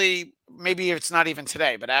Wally? Maybe it's not even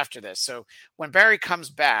today, but after this. So when Barry comes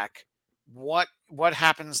back, what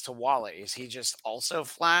happens to Wally? Is he just also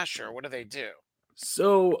Flash, or what do they do?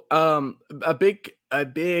 So a big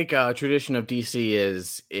tradition of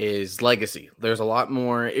DC is legacy. There's a lot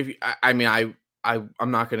more. I'm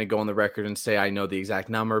not going to go on the record and say I know the exact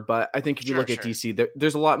number, but I think if you look at DC,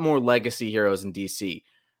 there's a lot more legacy heroes in DC.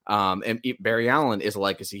 And Barry Allen is a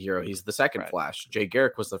legacy hero. He's the second Flash. Jay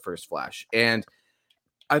Garrick was the first Flash. And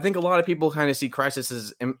I think a lot of people kind of see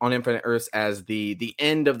Crisis on Infinite Earths as the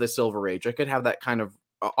end of the Silver Age. I could have that kind of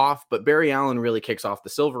off, but Barry Allen really kicks off the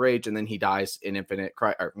Silver Age, and then he dies in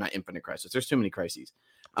not Infinite Crisis. There's too many crises.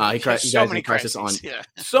 He He has so dies many in Crisis on crises. Yeah.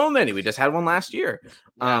 so many. We just had one last year.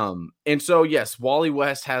 Yeah. And so yes, Wally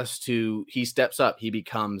West he steps up. He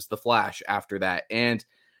becomes the Flash after that. And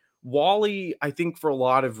Wally, I think for a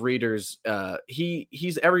lot of readers,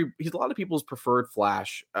 he's a lot of people's preferred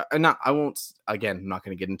Flash. I'm not going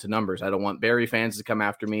to get into numbers. I don't want Barry fans to come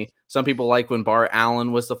after me. Some people like when Bart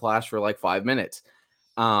Allen was the Flash for like 5 minutes.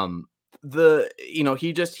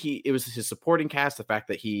 It was his supporting cast, the fact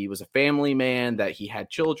that he was a family man, that he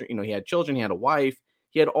had children, he had a wife,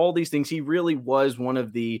 he had all these things. He really was one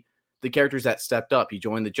of the characters that stepped up. He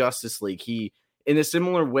joined the Justice League. He, in a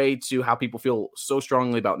similar way to how people feel so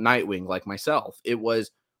strongly about Nightwing, like myself,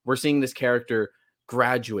 we're seeing this character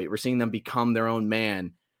graduate. We're seeing them become their own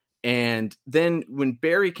man. And then when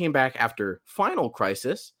Barry came back after Final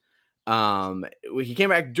Crisis, he came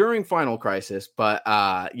back during Final Crisis, but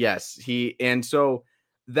yes, we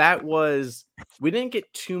didn't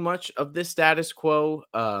get too much of this status quo.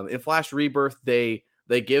 In Flash Rebirth, they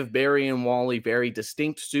give Barry and Wally very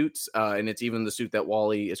distinct suits, and it's even the suit that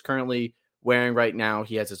Wally is currently wearing right now.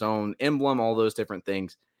 He has his own emblem, all those different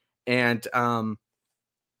things. And I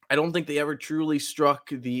don't think they ever truly struck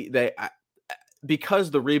because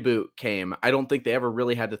the reboot came, I don't think they ever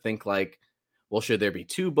really had to think like, well, should there be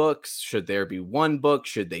 2 books? Should there be 1 book?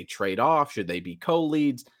 Should they trade off? Should they be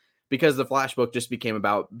co-leads? Because the Flash book just became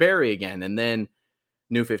about Barry again. And then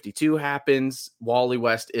New 52 happens. Wally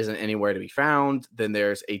West isn't anywhere to be found. Then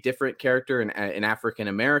there's a different character, an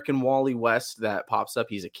African-American Wally West that pops up.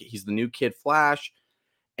 He's the new Kid Flash.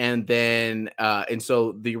 And then, and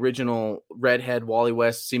so the original redhead Wally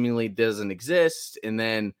West seemingly doesn't exist. And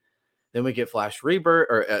then we get Flash Rebirth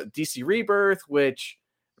or DC Rebirth, which,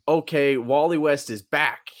 okay, Wally West is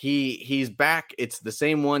back. He's back. It's the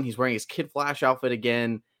same one. He's wearing his Kid Flash outfit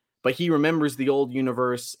again, but he remembers the old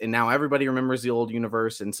universe, and now everybody remembers the old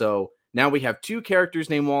universe. And so now we have 2 characters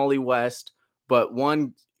named Wally West, but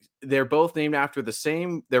they're both named after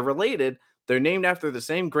they're related. They're named after the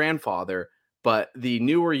same grandfather, but the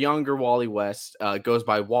newer, younger Wally West goes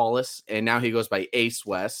by Wallace, and now he goes by Ace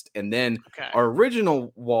West. And then our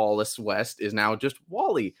original Wallace West is now just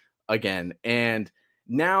Wally again. And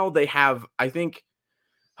now they have, I think,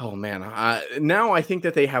 now I think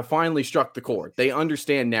that they have finally struck the chord. They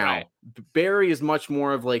understand now. Right. Barry is much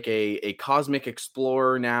more of like a cosmic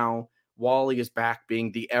explorer now. Wally is back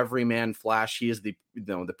being the everyman Flash. He is the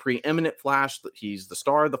preeminent Flash. He's the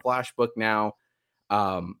star of the Flash book now.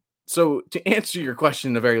 So to answer your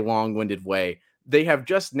question in a very long-winded way, they have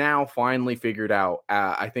just now finally figured out,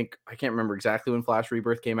 I think, I can't remember exactly when Flash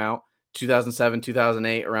Rebirth came out, 2007,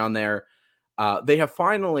 2008, around there. They have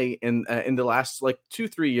finally, in the last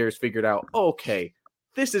 2-3 years, figured out, okay,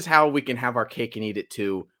 this is how we can have our cake and eat it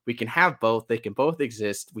too. We can have both. They can both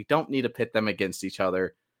exist. We don't need to pit them against each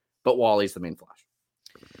other. But Wally's the main Flash.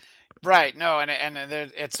 Right. No, and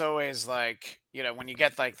it's always like, when you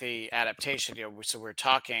get like the adaptation, so we're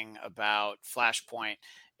talking about Flashpoint,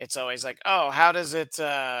 it's always like, oh, how does it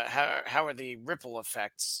how are the ripple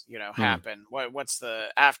effects, happen? What's the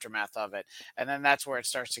aftermath of it? And then that's where it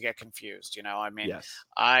starts to get confused, I mean, yes.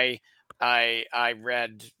 I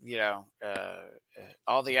read,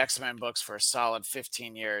 all the X-Men books for a solid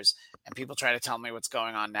 15 years, and people try to tell me what's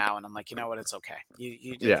going on now, and I'm like, you know what? It's okay.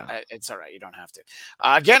 It's all right. You don't have to.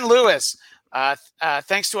 Again, Lewis,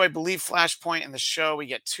 thanks to, I believe, Flashpoint in the show, we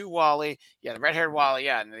get 2 Wally. Yeah, the red-haired Wally,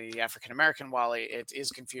 and the African-American Wally. It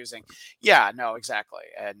is confusing. Yeah, no, exactly.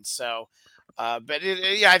 And so, but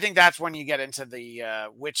I think that's when you get into the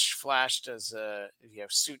which Flash does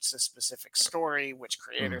suits a specific story, which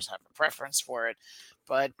creators have a preference for it,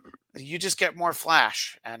 but you just get more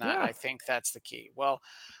Flash, and I think that's the key. Well,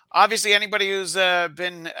 obviously, anybody who's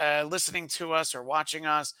been listening to us or watching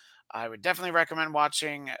us, I would definitely recommend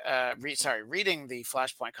reading the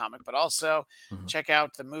Flashpoint comic, but also check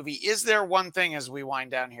out the movie. Is there one thing, as we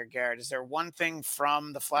wind down here, Garrett, is there one thing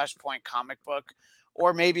from the Flashpoint comic book,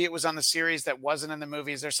 or maybe it was on the series that wasn't in the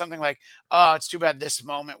movie? Is there something like, oh, it's too bad this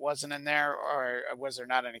moment wasn't in there, or was there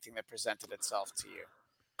not anything that presented itself to you?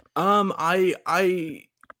 I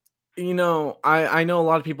know a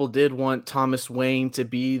lot of people did want Thomas Wayne to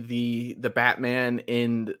be the Batman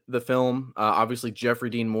in the film. Obviously, Jeffrey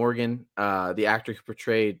Dean Morgan, the actor who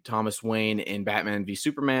portrayed Thomas Wayne in Batman v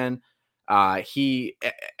Superman,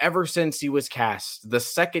 ever since he was cast, the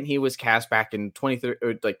second he was cast back in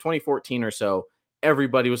 2014 or so,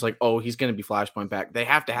 everybody was like, "Oh, he's going to be Flashpoint back." They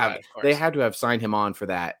had to have signed him on for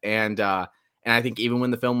that, and I think even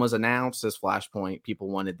when the film was announced as Flashpoint, people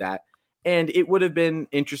wanted that. And it would have been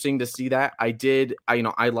interesting to see that. I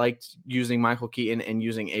liked using Michael Keaton and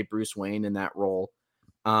using a Bruce Wayne in that role.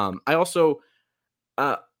 I also,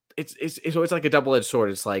 it's like a double-edged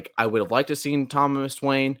sword. It's like I would have liked to seen Thomas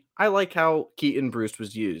Wayne. I like how Keaton Bruce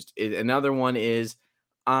was used. Another one is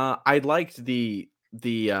I liked the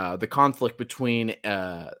conflict between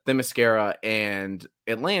Themyscira and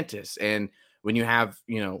Atlantis. And when you have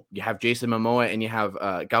Jason Momoa and you have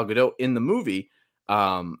Gal Gadot in the movie,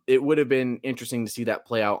 it would have been interesting to see that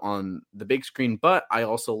play out on the big screen. But I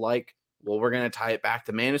also like, well, we're going to tie it back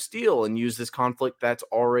to Man of Steel and use this conflict that's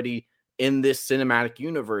already in this cinematic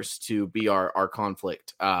universe to be our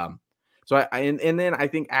conflict. And then I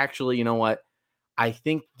think actually, you know what? I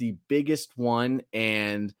think the biggest one,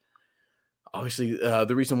 and obviously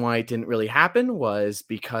the reason why it didn't really happen, was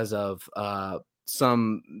because of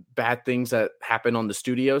some bad things that happened on the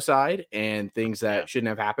studio side and things that shouldn't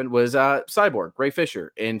have happened, was Cyborg, Ray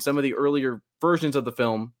Fisher. In some of the earlier versions of the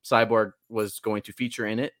film, Cyborg was going to feature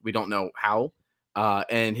in it. We don't know how.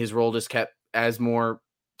 And his role just kept, as more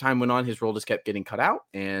time went on, his role just kept getting cut out.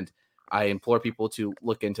 And I implore people to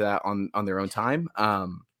look into that on their own time.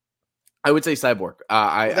 I would say Cyborg.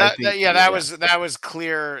 I think that was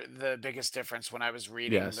clear. The biggest difference when I was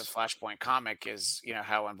reading the Flashpoint comic is,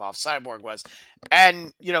 how involved Cyborg was,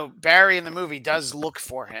 and Barry in the movie does look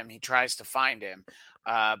for him. He tries to find him,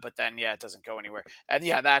 but then it doesn't go anywhere. And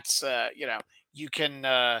that's you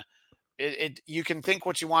can. You can think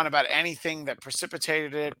what you want about anything that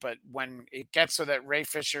precipitated it, but when it gets so that Ray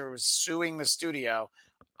Fisher was suing the studio,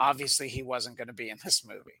 obviously he wasn't going to be in this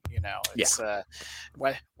movie. It's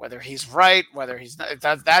whether he's right, whether he's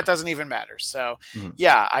not, that doesn't even matter. So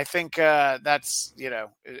I think that's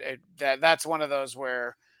that's one of those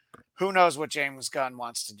where who knows what James Gunn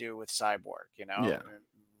wants to do with Cyborg.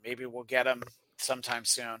 Maybe we'll get him sometime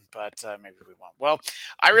soon, but maybe we won't. Well,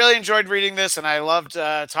 I really enjoyed reading this, and I loved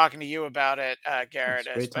talking to you about it, Garrett,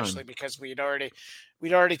 especially because we'd already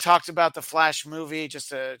talked about the Flash movie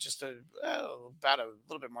about a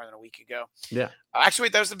little bit more than a week ago. Yeah. Actually,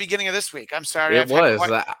 that was the beginning of this week. I'm sorry.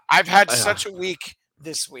 I've had such a week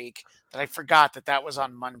this week that I forgot that was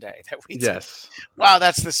on Monday that we did. Yes. Wow,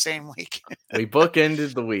 that's the same week. We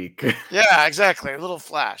bookended the week. Yeah, exactly. A little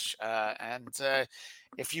Flash. And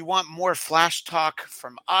if you want more Flash talk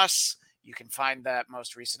from us, you can find that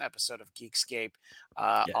most recent episode of Geekscape.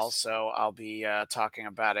 Also, I'll be talking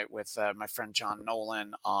about it with my friend John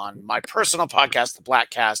Nolan on my personal podcast, The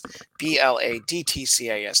Blackcast,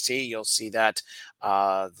 BLADTCAST. You'll see that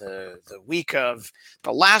the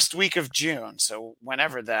last week of June. So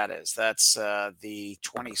whenever that is, that's the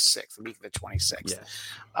 26th, the week of the 26th. Yes.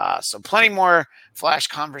 So plenty more Flash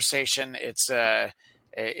conversation. It's a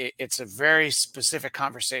very specific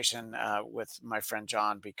conversation with my friend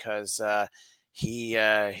John, because he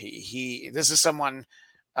this is someone,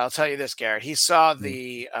 I'll tell you this, Garrett. He saw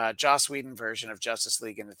the Joss Whedon version of Justice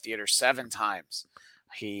League in the theater 7 times.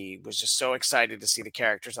 He was just so excited to see the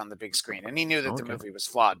characters on the big screen, and he knew that the movie was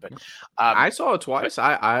flawed. But I saw it twice.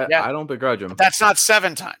 I don't begrudge him. That's not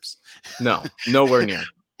 7 times. No, nowhere near.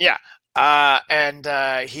 Yeah. And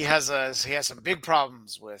he has some big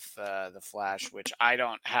problems with the Flash, which I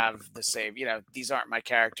don't have the same. These aren't my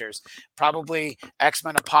characters. Probably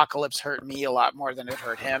X-Men Apocalypse hurt me a lot more than it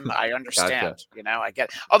hurt him. I understand. Gotcha. I get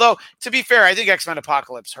it. Although, to be fair, I think X-Men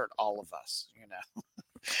Apocalypse hurt all of us.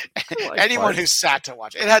 Anyone who sat to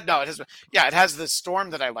watch it. It has the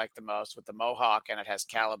Storm that I like the most with the Mohawk, and it has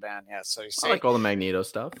Caliban. Yeah, so I like all the Magneto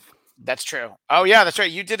stuff. That's true. Oh yeah, that's right.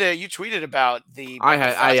 You tweeted about the.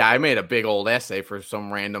 I made a big old essay for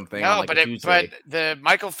some random thing. No, but the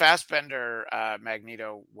Michael Fassbender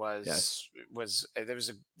Magneto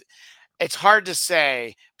it's hard to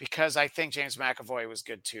say, because I think James McAvoy was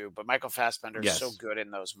good too, but Michael Fassbender is so good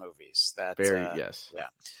in those movies that yeah.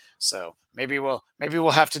 So maybe we'll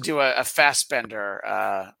have to do a Fassbender.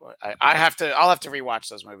 I'll have to rewatch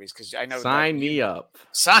those movies, because I know. Sign me up.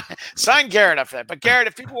 Sign Garrett up for that. But Garrett,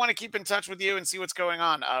 if people want to keep in touch with you and see what's going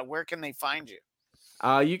on, where can they find you?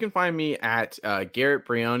 You can find me at Garrett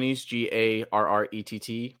Briones,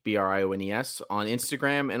 GarrettBriones on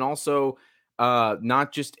Instagram, and also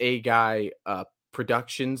Not Just a Guy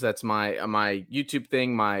Productions. That's my YouTube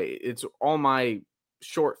thing. It's all my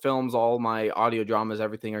short films, all my audio dramas,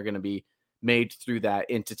 everything are going to be made through that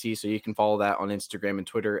entity. So you can follow that on Instagram and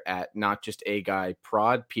Twitter at Not Just a Guy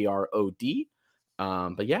Prod, PROD.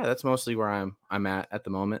 But yeah, that's mostly where I'm at the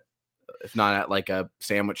moment. If not at like a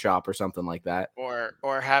sandwich shop or something like that, or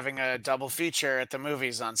having a double feature at the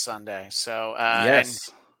movies on Sunday. So yes.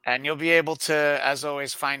 And you'll be able to, as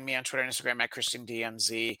always, find me on Twitter and Instagram at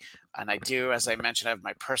ChristianDMZ. And I do, as I mentioned, I have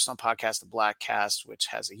my personal podcast, The Blackcast, which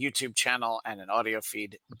has a YouTube channel and an audio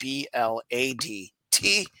feed, BLADTCAST.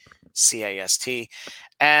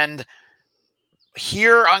 And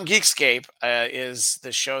here on Geekscape is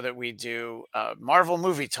the show that we do, Marvel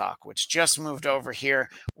Movie Talk, which just moved over here.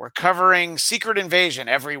 We're covering Secret Invasion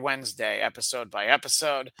every Wednesday, episode by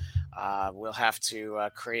episode. We'll have to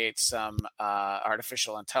create some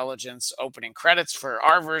artificial intelligence opening credits for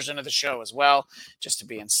our version of the show as well, just to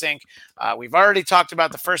be in sync. We've already talked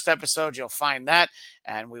about the first episode. You'll find that,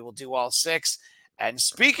 and we will do all 6. And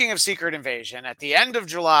speaking of Secret Invasion, at the end of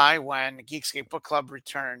July, when Geekscape Book Club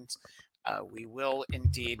returns, we will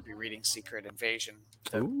indeed be reading Secret Invasion,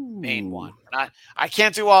 the main one. I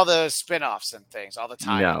can't do all the spin-offs and things all the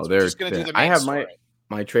time. No, we're just going to do the main story.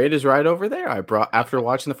 My trade is right over there. After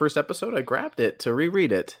watching the first episode, I grabbed it to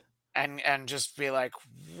reread it. And just be like,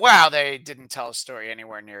 wow, they didn't tell a story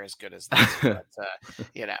anywhere near as good as that.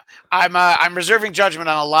 But, I'm reserving judgment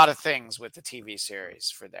on a lot of things with the TV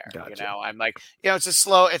series for there. Gotcha. I'm like, it's a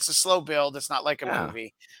slow build. It's not like a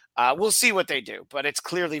movie. We'll see what they do, but it's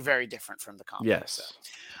clearly very different from the comics. Yes.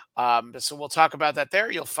 So we'll talk about that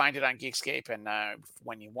there. You'll find it on Geekscape. And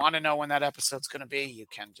when you want to know when that episode's going to be, you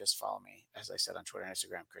can just follow me, as I said, on Twitter and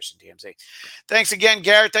Instagram, Christian DMZ. Thanks again,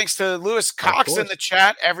 Garrett. Thanks to Lewis Cox in the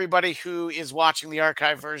chat. Everybody who is watching the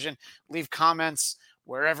archive version, leave comments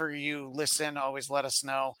wherever you listen. Always let us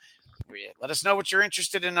know. Let us know what you're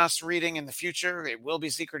interested in us reading in the future. It will be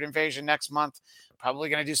Secret Invasion next month. Probably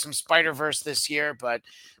going to do some Spider-Verse this year, but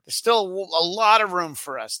there's still a lot of room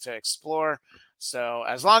for us to explore. So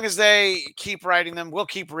as long as they keep writing them, we'll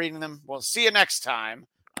keep reading them. We'll see you next time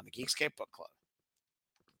on the Geekscape Book Club.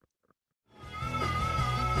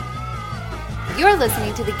 You're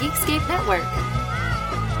listening to the Geekscape Network.